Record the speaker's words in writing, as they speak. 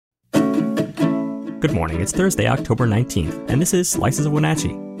Good morning, it's Thursday, October 19th, and this is Slices of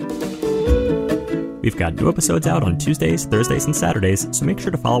Wenatchee. We've got new episodes out on Tuesdays, Thursdays, and Saturdays, so make sure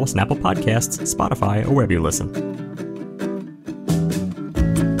to follow us on Apple Podcasts, Spotify, or wherever you listen.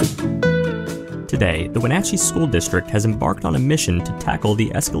 Today, the Wenatchee School District has embarked on a mission to tackle the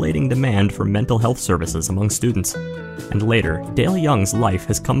escalating demand for mental health services among students. And later, Dale Young's life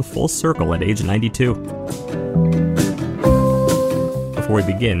has come full circle at age 92. Before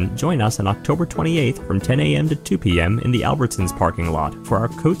we begin, join us on October 28th from 10 a.m. to 2 p.m. in the Albertsons parking lot for our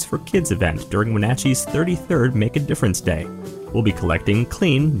Coats for Kids event during Wenatchee's 33rd Make a Difference Day. We'll be collecting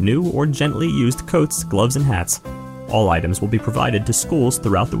clean, new, or gently used coats, gloves, and hats. All items will be provided to schools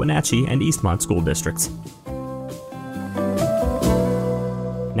throughout the Wenatchee and Eastmont school districts.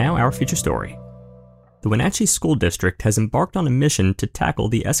 Now our feature story. The Wenatchee School District has embarked on a mission to tackle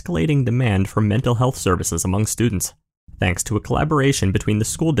the escalating demand for mental health services among students. Thanks to a collaboration between the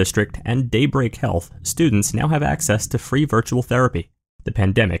school district and Daybreak Health, students now have access to free virtual therapy. The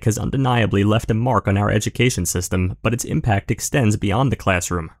pandemic has undeniably left a mark on our education system, but its impact extends beyond the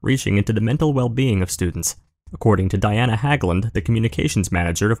classroom, reaching into the mental well-being of students. According to Diana Hagland, the communications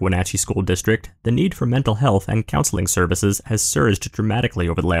manager of Wenatchee School District, the need for mental health and counseling services has surged dramatically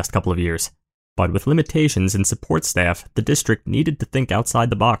over the last couple of years. But with limitations in support staff, the district needed to think outside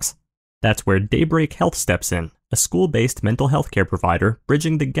the box. That's where Daybreak Health steps in, a school-based mental health care provider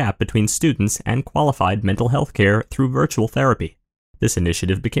bridging the gap between students and qualified mental health care through virtual therapy. This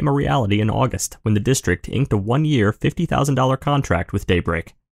initiative became a reality in August when the district inked a one-year $50,000 contract with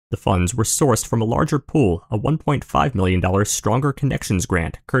Daybreak. The funds were sourced from a larger pool, a $1.5 million Stronger Connections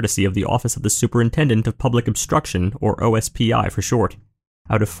grant, courtesy of the Office of the Superintendent of Public Instruction, or OSPI for short.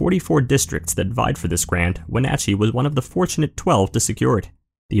 Out of 44 districts that vied for this grant, Wenatchee was one of the fortunate 12 to secure it.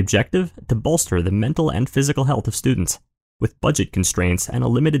 The objective? To bolster the mental and physical health of students. With budget constraints and a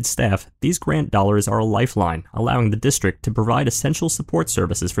limited staff, these grant dollars are a lifeline, allowing the district to provide essential support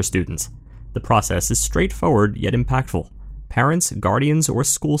services for students. The process is straightforward yet impactful. Parents, guardians, or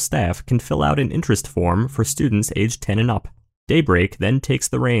school staff can fill out an interest form for students aged 10 and up. Daybreak then takes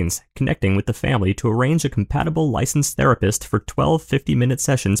the reins, connecting with the family to arrange a compatible licensed therapist for 12 50-minute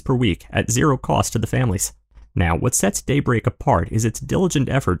sessions per week at zero cost to the families. Now, what sets Daybreak apart is its diligent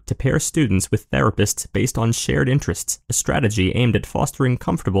effort to pair students with therapists based on shared interests, a strategy aimed at fostering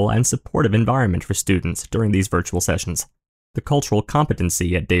comfortable and supportive environment for students during these virtual sessions. The cultural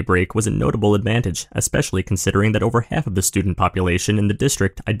competency at Daybreak was a notable advantage, especially considering that over half of the student population in the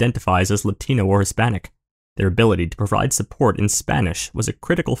district identifies as Latino or Hispanic. Their ability to provide support in Spanish was a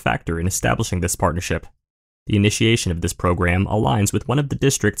critical factor in establishing this partnership. The initiation of this program aligns with one of the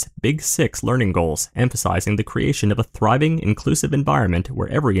district's Big Six learning goals, emphasizing the creation of a thriving, inclusive environment where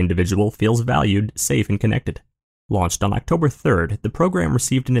every individual feels valued, safe, and connected. Launched on October 3rd, the program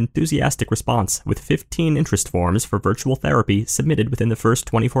received an enthusiastic response, with 15 interest forms for virtual therapy submitted within the first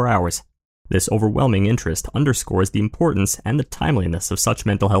 24 hours. This overwhelming interest underscores the importance and the timeliness of such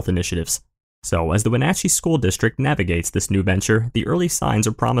mental health initiatives. So, as the Wenatchee School District navigates this new venture, the early signs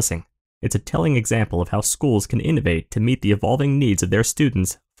are promising. It's a telling example of how schools can innovate to meet the evolving needs of their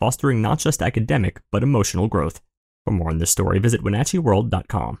students, fostering not just academic, but emotional growth. For more on this story, visit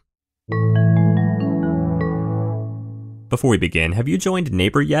WenatcheeWorld.com. Before we begin, have you joined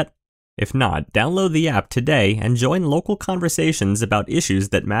Neighbor yet? If not, download the app today and join local conversations about issues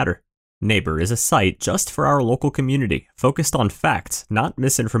that matter. Neighbor is a site just for our local community, focused on facts, not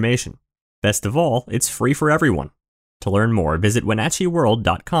misinformation. Best of all, it's free for everyone. To learn more, visit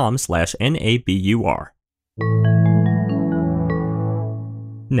WenatcheeWorld.com/NABUR.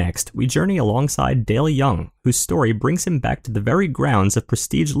 Next, we journey alongside Dale Young, whose story brings him back to the very grounds of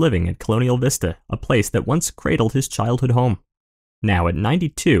prestige living at Colonial Vista, a place that once cradled his childhood home. Now at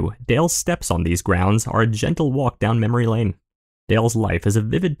 92, Dale's steps on these grounds are a gentle walk down memory lane. Dale's life is a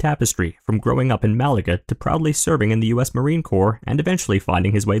vivid tapestry, from growing up in Malaga to proudly serving in the U.S. Marine Corps and eventually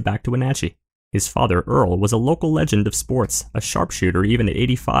finding his way back to Wenatchee. His father, Earl, was a local legend of sports, a sharpshooter even at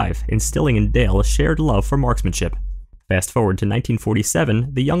 85, instilling in Dale a shared love for marksmanship. Fast forward to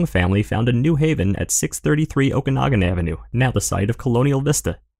 1947, the Young family found a new haven at 633 Okanagan Avenue, now the site of Colonial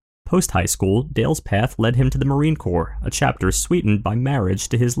Vista. Post-high school, Dale's path led him to the Marine Corps, a chapter sweetened by marriage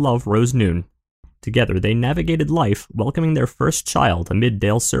to his love Rose Noon. Together, they navigated life, welcoming their first child amid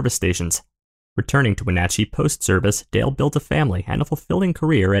Dale's service stations. Returning to Wenatchee post-service, Dale built a family and a fulfilling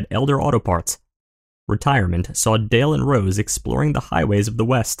career at Elder Auto Parts. Retirement saw Dale and Rose exploring the highways of the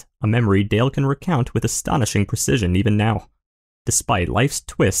West, a memory Dale can recount with astonishing precision even now. Despite life's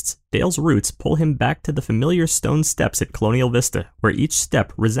twists, Dale's roots pull him back to the familiar stone steps at Colonial Vista, where each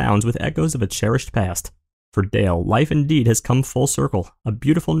step resounds with echoes of a cherished past. For Dale, life indeed has come full circle, a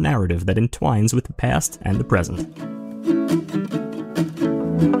beautiful narrative that entwines with the past and the present.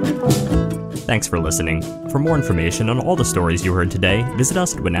 Thanks for listening. For more information on all the stories you heard today, visit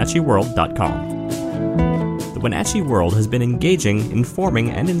us at WenatcheeWorld.com. The Wenatchee World has been engaging,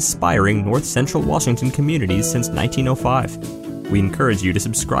 informing, and inspiring North Central Washington communities since 1905. We encourage you to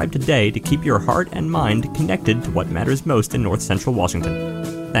subscribe today to keep your heart and mind connected to what matters most in North Central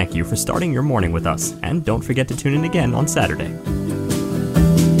Washington. Thank you for starting your morning with us, and don't forget to tune in again on Saturday.